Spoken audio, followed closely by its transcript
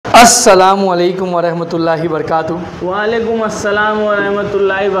अस्सलामुअलैकुम वरहमतुल्लाहि वबरकातुहू। वालेकुम अस्सलाम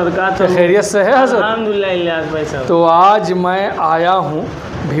वरहमतुल्लाहि वबरकातुहू। खैरियत से है हज़रत? अल्हम्दुलिल्लाह इलियास भाई साहब। तो आज मैं आया हूँ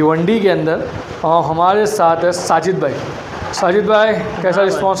भिवंडी के अंदर और हमारे साथ है साजिद भाई। साजिद भाई कैसा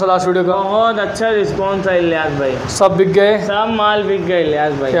रिस्पॉन्स है लास्ट वीडियो का? बहुत अच्छा रिस्पॉन्स है इलियास भाई। सब बिक गए? सब माल बिक गए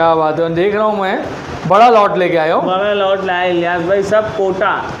इलियास भाई। क्या बात है, देख रहा हूँ मैं बड़ा लॉट लेके आया हूँ। बड़ा लॉट लाया इलियास भाई, सब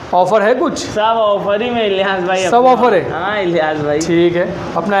कोटा। ऑफर है कुछ? सब ऑफर ही में इलियास भाई। सब ऑफर है? हाँ इलियास भाई। ठीक है,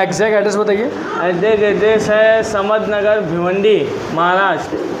 अपना एग्जैक्ट एड्रेस बताइए। एड्रेस है समद नगर, भिवंडी,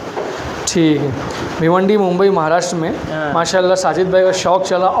 महाराष्ट्र। ठीक है, भिवंडी मुंबई महाराष्ट्र में। माशाल्लाह साजिद भाई का शौक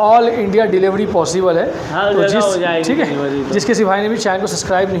चला, ऑल इंडिया डिलीवरी पॉसिबल है। तो ठीक है, जिस किसी भाई ने भी चैनल को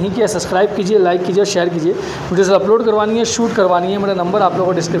सब्सक्राइब नहीं किया सब्सक्राइब कीजिए, लाइक कीजिए और शेयर कीजिए। मुझे से अपलोड करवानी है, शूट करवानी है, मेरा नंबर आप लोगों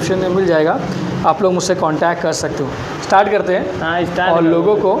को डिस्क्रिप्शन में मिल जाएगा, आप लोग मुझसे कांटेक्ट कर सकते हो। स्टार्ट करते हैं। हाँ स्टार्ट। और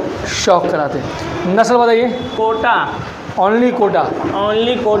लोगों को शौक कराते हैं। नस्ल बताइए। कोटा, ओनली कोटा।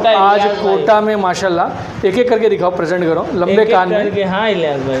 ओनली कोटा। आज कोटा में माशाल्लाह एक एक करके दिखाओ, प्रेजेंट करो। लंबे कान में। हाँ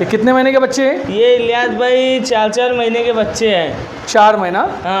इलियास भाई। ये कितने महीने के बच्चे हैं? ये इलियास भाई 4 महीने के बच्चे हैं। 4 महीना?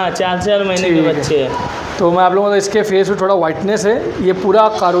 हाँ 4 महीने के बच्चे हैं। तो मैं आप लोगों को इसके फेस में थोड़ा वाइटनेस है, ये पूरा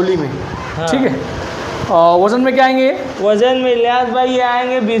कारोली में। हाँ। ठीक है, और वज़न में क्या आएंगे? वज़न में इलियास भाई ये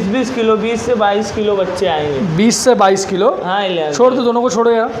आएंगे 20-20 किलो, 20 से 22 किलो बच्चे आएंगे। 20 से 22 किलो? हाँ इलियास। छोड़ दो, दोनों को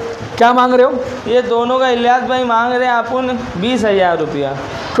छोड़ो यार। क्या मांग रहे हो? ये दोनों का इलियास भाई मांग रहे हैं अपन 20,000 रुपया।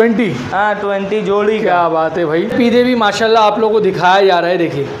 20? हाँ 20 जोड़ी। क्या बात है भाई। पीदे भी माशाल्लाह आप लोगों को दिखाया जा रहा है,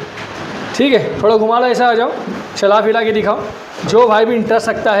 देखिए। ठीक है, थोड़ा घुमा लो, ऐसा आ जाओ, चला फिरा के दिखाओ। जो भाई भी इंटरेस्ट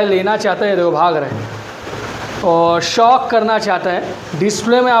रखता है, लेना चाहता है, देखो भाग रहे हैं और शौक करना चाहता है,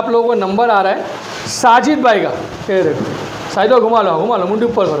 डिस्प्ले में आप लोगों को नंबर आ रहा है साजिद भाई का। ये देखो साजिद भाई, घुमा लो, मुंडी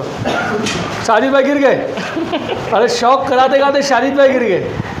ऊपर करो। साजिद भाई गिर गए। अरे शौक कराते कराते साजिद भाई गिर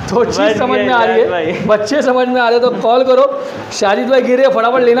गए। तो चीज़ समझ में आ रही है, बच्चे समझ में आ रहे हैं, तो कॉल करो। साजिद भाई गिरे,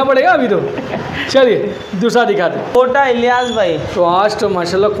 फटाफट लेना पड़ेगा अभी तो। चलिए दूसरा दिखाते हैं। कोटा इलियास भाई। तो आज तो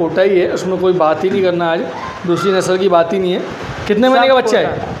माशाल्लाह कोटा ही है, उसमें कोई बात ही नहीं करना, आज दूसरी नस्ल की बात ही नहीं है। कितने महीने का बच्चा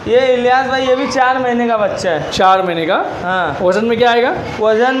है ये इलियास भाई? ये भी 4 महीने का बच्चा है। 4 महीने का? हाँ। वज़न में क्या आएगा?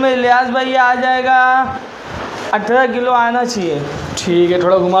 वज़न में इलियास भाई ये आ जाएगा 18 किलो आना चाहिए। ठीक है,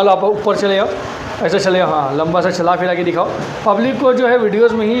 थोड़ा घुमा लो, आप ऊपर चले जाओ, ऐसे चले जाओ। हाँ, लंबा सा चला फिरा के दिखाओ पब्लिक को, जो है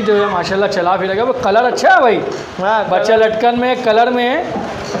वीडियोस में ही जो है माशाल्लाह चला फिरा के। वो कलर अच्छा है भाई। हाँ, बच्चा लटकन में, कलर में है,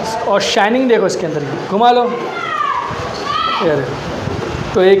 और शाइनिंग देखो इसके अंदर की। घुमा लो यार।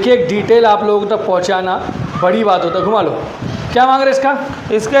 तो एक एक डिटेल आप लोगों तक पहुँचाना बड़ी बात होता है। घुमा लो। क्या मांग रहे इसका?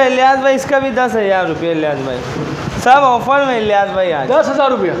 इसका इलियास भाई, इसका भी 10,000 रुपये इलियास भाई। सब ऑफर में इलियास भाई आज। 10,000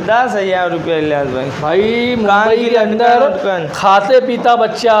 रुपया? 10,000 रुपये इलियास भाई। भाई मुंबई के अंदर खाते पीता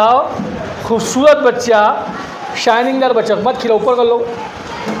बच्चा, खूबसूरत बच्चा, शाइनिंगदार बच्चा। मत खिलाओ, ऊपर कर लो।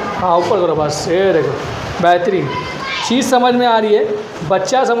 हाँ ऊपर करो बस। ये देखो बेहतरीन चीज़ समझ में आ रही है,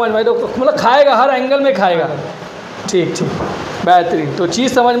 बच्चा समझ में, तो मतलब खाएगा, हर एंगल में खाएगा। ठीक ठीक, बेहतरीन। तो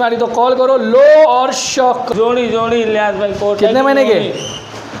चीज़ समझ में आ रही तो कॉल करो, लो और शौक। जोड़ी इलियास भाई। कितने महीने के?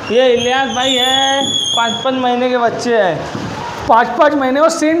 ये इलियास भाई है 5-5 महीने के बच्चे हैं। 5-5 महीने और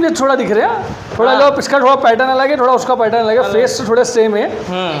सेम जो थोड़ा दिख रहे हैं, थोड़ा लो, इसका थोड़ा पैटर्न अलग है, थोड़ा उसका पैटर्न अलग है, फेस से थोड़े सेम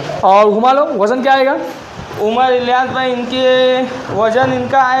है। और घुमा लो। वज़न क्या आएगा? उम्र इलियास भाई इनकी, वज़न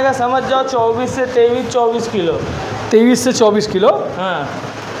इनका आएगा समझ जाओ 24 से 24 किलो। 23 से 24 किलो? हाँ।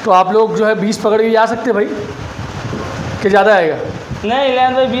 तो आप लोग जो है 20 पकड़ के जा सकते भाई, कि ज़्यादा आएगा? नहीं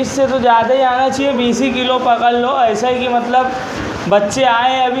इलियास भाई 20 से तो ज़्यादा ही आना चाहिए। 20 ही किलो पकड़ लो, ऐसा ही कि मतलब बच्चे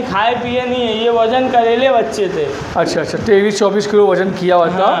आए अभी खाए पिए नहीं है, ये वज़न करेले बच्चे थे। अच्छा 23-24 किलो वज़न किया हुआ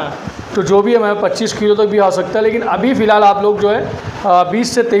था। हाँ। तो जो भी है, मैं 25 किलो तक भी आ सकता है, लेकिन अभी फ़िलहाल आप लोग जो है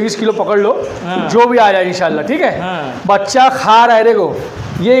 20 से 23 किलो पकड़ लो। हाँ। जो भी आ जाए इंशाल्लाह। ठीक है। हाँ। बच्चा खा रहा है, देखो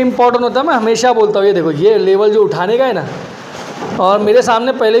ये इंपॉर्टेंट होता है, मैं हमेशा बोलता हूँ। ये देखो ये लेवल जो उठाने का है ना, और मेरे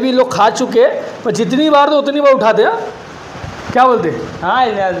सामने पहले भी लोग खा चुके हैं, पर जितनी बार तो उतनी बार उठाते हैं। क्या बोलते हैं? हाँ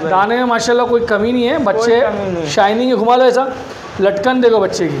इलियास भाई, दाने में माशाल्लाह कोई कमी नहीं है, बच्चे शाइनिंग है। घुमा लो ऐसा, लटकन देखो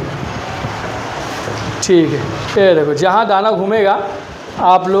बच्चे की। ठीक है, ये देखो जहाँ दाना घूमेगा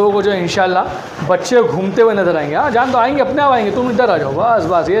आप लोगों को जो इंशाल्लाह बच्चे घूमते हुए नजर आएंगे। हाँ जान तो आएंगे, अपने आप आएंगे, तुम इधर आ जाओ बस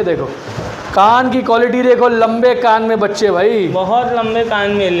बस। ये देखो कान की क्वालिटी देखो, लंबे कान में बच्चे भाई, बहुत लंबे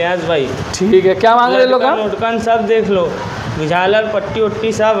कान में इलियास भाई। ठीक है, क्या मांग रहे लोग? लटकन सब देख लो, झालर पट्टी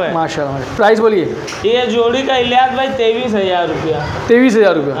उट्टी सब है माशाल्लाह। प्राइस बोलिए। ये जोड़ी का इलियास भाई 23,000 रुपया।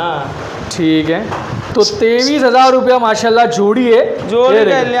 23,000 रुपया? हाँ ठीक है, तो 23,000 रुपया माशाल्लाह जोड़ी है। जोड़ी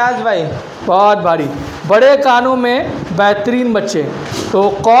का इलियास भाई, बहुत भारी, बड़े कानों में बेहतरीन बच्चे। तो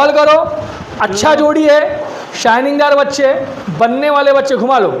कॉल करो, अच्छा जोड़ी है, शाइनिंगदार बच्चे, बनने वाले बच्चे।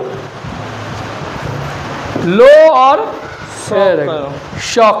 घुमा लो और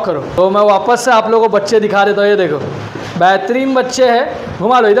शौक करो। तो मैं वापस से आप लोगों को बच्चे दिखा देता हूँ। ये देखो बेहतरीन बच्चे हैं।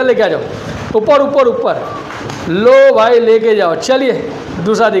 घुमा लो, इधर लेके आ जाओ, ऊपर ऊपर ऊपर। लो भाई लेके जाओ। चलिए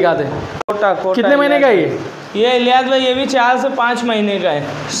दूसरा दिखाते हैं। कोटा कितने महीने का है ये इलियास भाई? ये भी 4 से 5 महीने का है।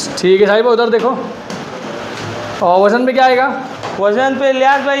 ठीक है साहिब, उधर देखो। और वज़न पे क्या आएगा? वज़न पे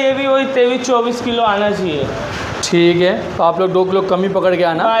इलियास भाई ये भी वही 23-24 किलो आना चाहिए। ठीक है, तो आप लोग 2 किलो कम ही पकड़ के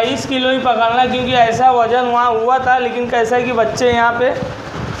आना। 22 किलो ही पकड़ना, क्योंकि ऐसा वज़न वहाँ हुआ था, लेकिन कैसा है कि बच्चे यहाँ पे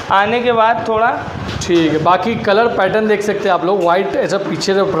आने के बाद थोड़ा। ठीक है, बाकी कलर पैटर्न देख सकते हैं आप लोग। वाइट ऐसा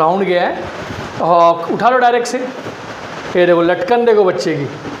पीछे से ब्राउन गया है। और उठा लो डायरेक्ट से। ये देखो लटकन, देखो बच्चे की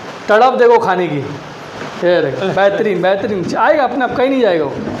तड़प, देखो खाने की। ये देखो बेहतरीन बेहतरीन आएगा, अपने आप कहीं नहीं जाएगा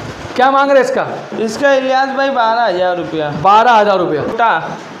वो। क्या मांग रहे इसका? इसका इलियास भाई 12,000 रुपया। 12,000 रुपया।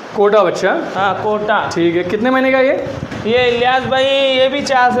 कोटा बच्चा? हाँ कोटा। ठीक है, कितने महीने का ये इलियास भाई ये भी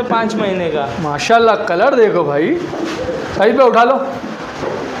 4 से 5 महीने का। माशाल्लाह, कलर देखो भाई। सही पे उठा लो।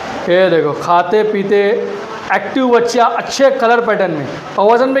 ये देखो खाते पीते एक्टिव बच्चा, अच्छे कलर पैटर्न में।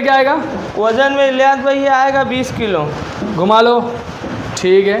 और वज़न पे क्या आएगा? वज़न में इलियास भाई ये आएगा 20 किलो। घुमा लो।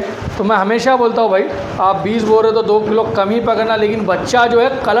 ठीक है, तो मैं हमेशा बोलता हूँ भाई, आप 20 बोल रहे हो तो 2 किलो कम ही पकड़ना, लेकिन बच्चा जो है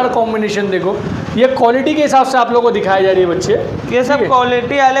कलर कॉम्बिनेशन देखो। ये क्वालिटी के हिसाब से आप लोगों को दिखाई जा रही है बच्चे। ये सब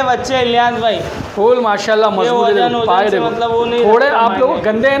क्वालिटी वाले बच्चे इलियास भाई, फुल माशाल्लाह मजबूत है। पाए देखो, मतलब वो नहीं थोड़े आप लोग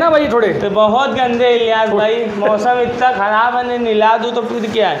गंदे हैं ना भाई, थोड़े तो बहुत गंदे इलियास भाई। मौसम इतना ख़राब है, नहीं निला दूँ तो फिर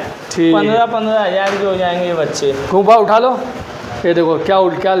क्या है। 15-15 हज़ार के हो जाएंगे ये बच्चे। खूबा उठा लो। ये देखो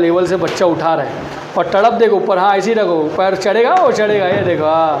क्या लेवल से बच्चा उठा रहा है। और तड़प देखो ऊपर। हाँ ऐसे ही रखो, पैर चढ़ेगा वो चढ़ेगा। ये देखो,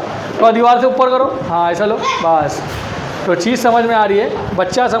 हाँ तो दीवार से ऊपर करो। हाँ ऐसा लो बस। तो चीज़ समझ में आ रही है,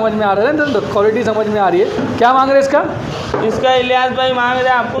 बच्चा समझ में आ रहा है ना, तो क्वालिटी समझ में आ रही है। क्या मांग रहे हैं इसका? इसका इलियास भाई मांग रहे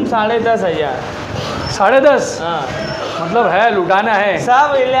हैं आपको 10,500। 10,500? हाँ मतलब है लुटाना है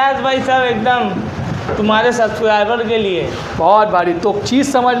सब इलियास भाई, सब एकदम तुम्हारे सब्सक्राइबर के लिए। बहुत भारी। तो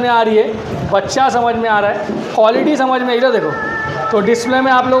चीज़ समझ में आ रही है, बच्चा समझ में आ रहा है, क्वालिटी समझ में। इधर देखो, तो डिस्प्ले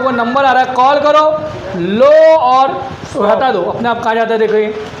में आप लोगों को नंबर आ रहा है, कॉल करो, लो और हटा दो। अपने आप कहाँ जाता है देखो,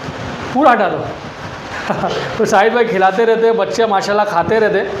 ये पूरा हटा दो। तो साहिद भाई खिलाते रहते हैं, बच्चे माशाल्लाह खाते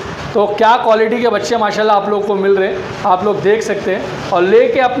रहते हैं। तो क्या क्वालिटी के बच्चे माशाल्लाह आप लोग को मिल रहे हैं, आप लोग देख सकते हैं। और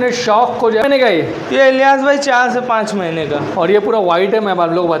लेके अपने शौक़ को जाने का ये इलियास भाई 4 से 5 महीने का। और ये पूरा वाइट है, मैं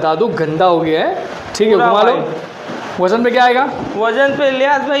आप लोग बता दूँ, गंदा हो गया है। ठीक है, घुमा लो। वज़न पे क्या आएगा? वज़न पे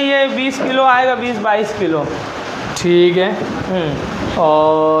इलियास भाई ये 20 किलो आएगा, 20-22 किलो। ठीक है।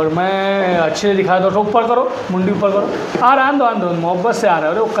 और मैं अच्छे दिखा दो। तो ऊपर करो, मुंडी ऊपर करो। आन दो मोहब्बत से आ रहा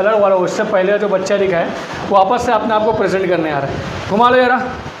है। वो कलर वाला उससे पहले जो बच्चा दिखा है वापस से अपने आप को प्रेजेंट करने आ रहा है। घुमा लो यारा।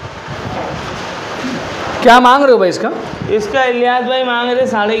 क्या मांग रहे हो भाई इसका? इसका इलियास भाई मांग रहे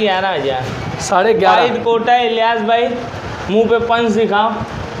 11,500। 11,500 कोटा है इलियास भाई। मुंह पे पंच दिखाओ।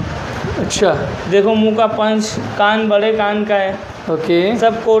 अच्छा देखो मुंह का पंच, कान बड़े कान का है। ओके।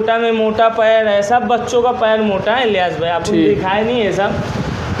 सब कोटा में मोटा पैर है, सब बच्चों का पैर मोटा है इलियास भाई, आपको दिखाए नहीं है सब।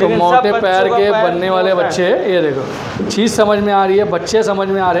 तो मोटे पैर के बनने वाले बच्चे, ये देखो चीज़ समझ में आ रही है, बच्चे समझ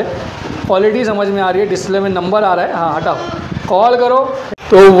में आ रहे हैं, क्वालिटी समझ में आ रही है। डिस्प्ले में नंबर आ रहा है। हाँ हटाओ, कॉल करो।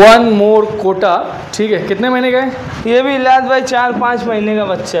 तो 1 मोर कोटा। ठीक है, कितने महीने का है? ये भी इलियास भाई 4-5 महीने का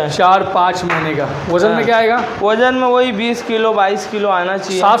बच्चा है। 4-5 महीने का। वज़न में क्या आएगा? वज़न में वही 20 किलो 22 किलो आना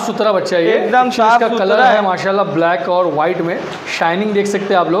चाहिए। साफ़ सुथरा बच्चा है ये, एकदम साफ। का कलर है माशाल्लाह, ब्लैक और वाइट में शाइनिंग देख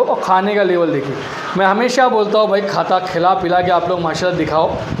सकते हैं आप लोग। और खाने का लेवल देखिए। मैं हमेशा बोलता हूँ भाई, खाता खिला पिला के आप लोग माशाल्लाह दिखाओ,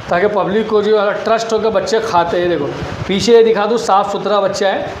 ताकि पब्लिक को जो ट्रस्ट होकर बच्चे खाते हैं। देखो पीछे दिखा दूँ, साफ़ सुथरा बच्चा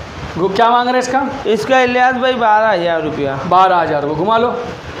है। वो क्या मांग रहे हैं इसका? इसका इलियास भाई 12,000 रुपया। 12,000 रुपये। घुमा लो।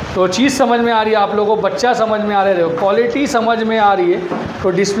 तो चीज़ समझ में आ रही है आप लोगों को, बच्चा समझ में आ रहा है, देखो क्वालिटी समझ में आ रही है। तो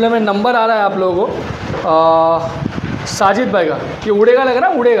डिस्प्ले में नंबर आ रहा है आप लोगों को। साजिद भाई का ये उड़ेगा, लग रहा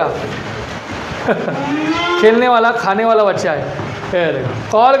है उड़ेगा। खेलने वाला खाने वाला बच्चा है।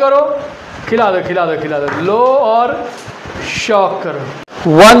 देखो कॉल करो, खिला दो। लो और शौक करो।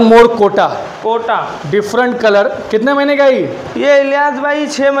 1 मोर कोटा। Different colour. कितने महीने का ये इलियास भाई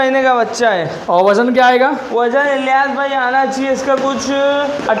 6 महीने का बच्चा है। और वज़न क्या आएगा? वज़न इलियास भाई आना चाहिए इसका कुछ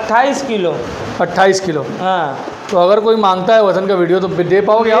 28 किलो। 28 किलो। हाँ। तो अगर कोई मांगता है वज़न का वीडियो तो दे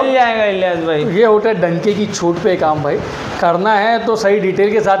पाओगे आप? मिल जाएगा इलियास भाई। ये होता है डंके की छूट पे काम भाई। करना है तो सही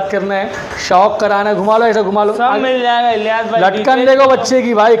डिटेल के साथ करना है, शौक कराना है। घुमा लो, ऐसा घुमा लो, सब मिल जाएगा इलियास भाई। लटकन देखो बच्चे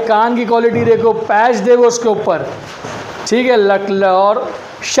की भाई, कान की क्वालिटी देखो, पैच देखो उसके ऊपर। ठीक है, और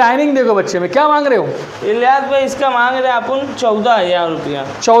शाइनिंग देखो बच्चे में। क्या मांग रहे हो? इलियास भाई इसका मांग रहे हैं अपन 14,000 रुपया।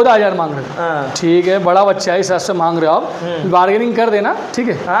 14,000 मांग रहे हो? हाँ। ठीक है, बड़ा बच्चा है इस हिसाब से मांग रहे हो आप। बार्गेनिंग कर देना। ठीक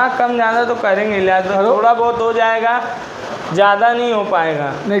है। हाँ कम ज़्यादा तो करेंगे इलियास भाई, थोड़ा बहुत हो जाएगा, ज़्यादा नहीं हो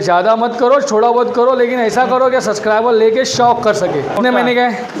पाएगा। नहीं ज़्यादा मत करो, थोड़ा बहुत करो, लेकिन ऐसा करो कि सब्सक्राइबर लेके शौक कर सके। कितने महीने का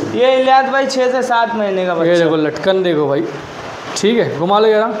है ये इलियास भाई? 6 से 7 महीने का बच्चा। ये देखो लटकन देखो भाई। ठीक है, घुमा लो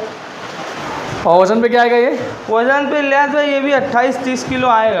यार। और वज़न पे क्या आएगा ये? वज़न पे इलियास भाई ये भी 28-30 किलो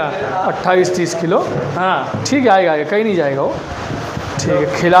आएगा। 28-30 किलो? हाँ ठीक है, आएगा, कहीं नहीं जाएगा वो। ठीक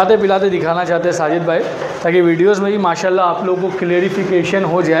है, खिलाते पिलाते दिखाना चाहते हैं साजिद भाई, ताकि वीडियोस में भी माशाल्लाह आप लोगों को क्लेरिफिकेशन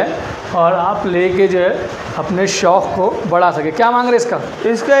हो जाए और आप लेके जो है अपने शौक़ को बढ़ा सके। क्या मांग रहे इसका?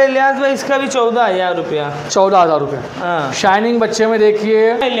 इसका इलियास भाई इसका भी 14,000 रुपया। 14,000 रुपये। हाँ शाइनिंग बच्चे में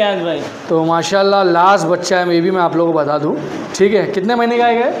देखिए इलियास भाई, तो माशाल्लाह लास्ट बच्चा है, मैं भी मैं आप लोगों को बता दूँ। ठीक है, कितने महीने का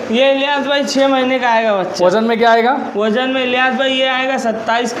आएगा ये इलियास भाई? 6 महीने का आएगा बच्चा। वज़न में क्या आएगा? वज़न में इलियास भाई ये आएगा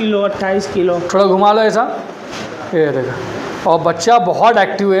 27 किलो 28 किलो। थोड़ा घुमा लो ऐसा, ये देखा। और बच्चा बहुत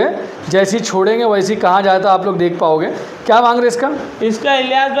एक्टिव है, जैसी छोड़ेंगे वैसी कहाँ जाता है आप लोग देख पाओगे। क्या मांग रहे इसका? इसका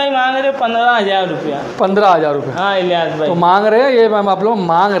इलियास भाई मांग रहे 15,000 रुपया। 15,000 रुपये? हाँ इलियास भाई तो मांग रहे हैं ये मैम, आप लोग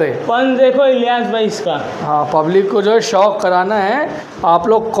मांग रहे हैं। पन देखो इलियास भाई इसका। हाँ, पब्लिक को जो है शौक कराना है, आप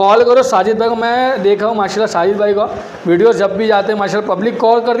लोग कॉल करो साजिद भाई को। मैं देखा हूँ माशाल्लाह साजिद भाई का वीडियो जब भी जाते हैं माशाल्लाह पब्लिक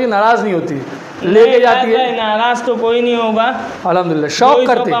कॉल करती है, नाराज़ नहीं होती, लेके जाती है। नाराज़ तो कोई नहीं होगा अल्हम्दुलिल्लाह, शौक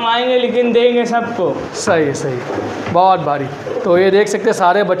करते कमाएंगे लेकिन देंगे सबको। सही है, सही, बहुत भारी। तो ये देख सकते हैं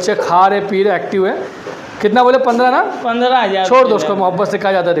सारे बच्चे खा रहे पी रहे, एक्टिव है। कितना बोले? 15 ना? 15,000। छोड़ दो उसको, मोहब्बत से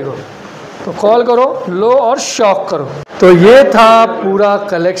कहा जाता है। देखो, तो कॉल करो, लो और शौक करो। तो ये था पूरा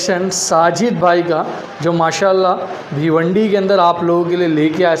कलेक्शन साजिद भाई का, जो माशाल्लाह भिवंडी के अंदर आप लोगों के लिए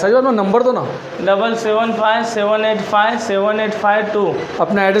लेके आया। साजिद भाई नंबर दो ना। 7757857852।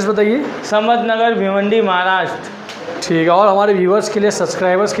 अपना एड्रेस बताइए। समत नगर भिवंडी महाराष्ट्र। ठीक है, और हमारे व्यूवर्स के लिए,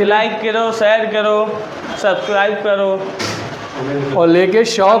 सब्सक्राइबर्स के लिए लाइक करो, शेयर करो, सब्सक्राइब करो और लेके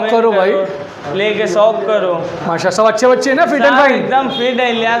शौक करो भाई, लेके शौक करो। माशाल्लाह सब अच्छे बच्चे हैं ना, फिट एंड फाइन? एकदम फिट है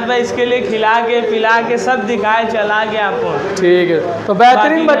इलियास भाई, इसके लिए खिला के पिला के सब दिखाए चला के आपको। ठीक है, तो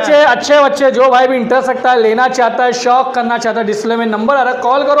बेहतरीन बच्चे, अच्छे बच्चे, जो भाई भी इंटरेस्ट रखता है, लेना चाहता है, शौक करना चाहता है, डिस्प्ले में नंबर आ रहा है,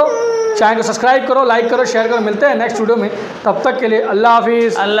 कॉल करो, चैनल को सब्सक्राइब करो, लाइक करो, शेयर करो। मिलते हैं नेक्स्ट वीडियो में, तब तक के लिए अल्लाह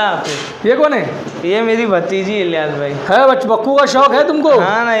हाफिज़। अल्लाह हाफिज़। ये कौन है? ये मेरी भतीजी इलियास भाई है। बक्कू का शौक है तुमको?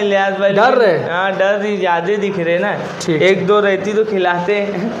 हाँ ना इलियास भाई, डर रहे? हाँ डर ज़्यादा दिख रहे ना, ठीक, 1-2 रहती तो खिलाते।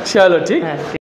 चलो ठीक है।